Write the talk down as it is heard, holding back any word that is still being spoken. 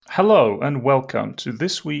Hello and welcome to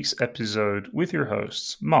this week's episode with your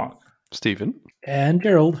hosts, Mark, Stephen. And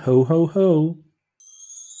Gerald, ho ho ho.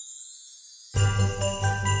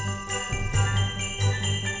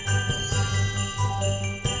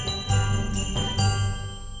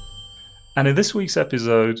 and in this week's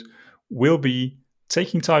episode, we'll be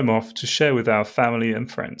taking time off to share with our family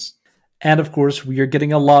and friends. And of course, we are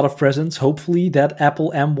getting a lot of presents. Hopefully, that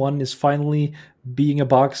Apple M1 is finally being a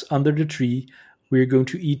box under the tree. We're going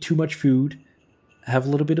to eat too much food, have a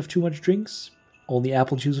little bit of too much drinks. Only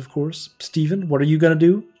apple juice, of course. Stephen, what are you going to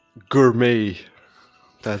do? Gourmet.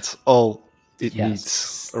 That's all it Yes,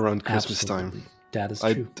 needs around Christmas absolutely. time. That is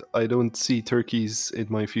true. I don't see turkeys in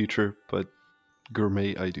my future, but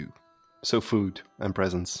gourmet I do. So food and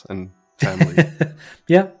presents and family.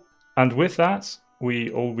 Yeah. And with that,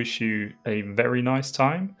 we all wish you a very nice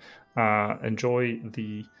time. Enjoy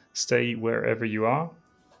the stay wherever you are.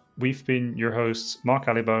 We've been your hosts, Mark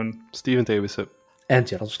Allibone, Stephen Davis. And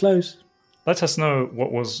Gerald Sluis. Let us know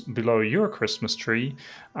what was below your Christmas tree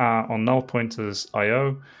on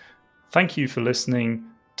nullpointers.io. Thank you for listening.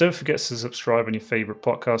 Don't forget to subscribe on your favorite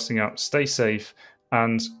podcasting app. Stay safe,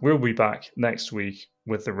 and we'll be back next week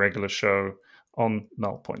with the regular show on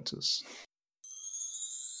Null Pointers.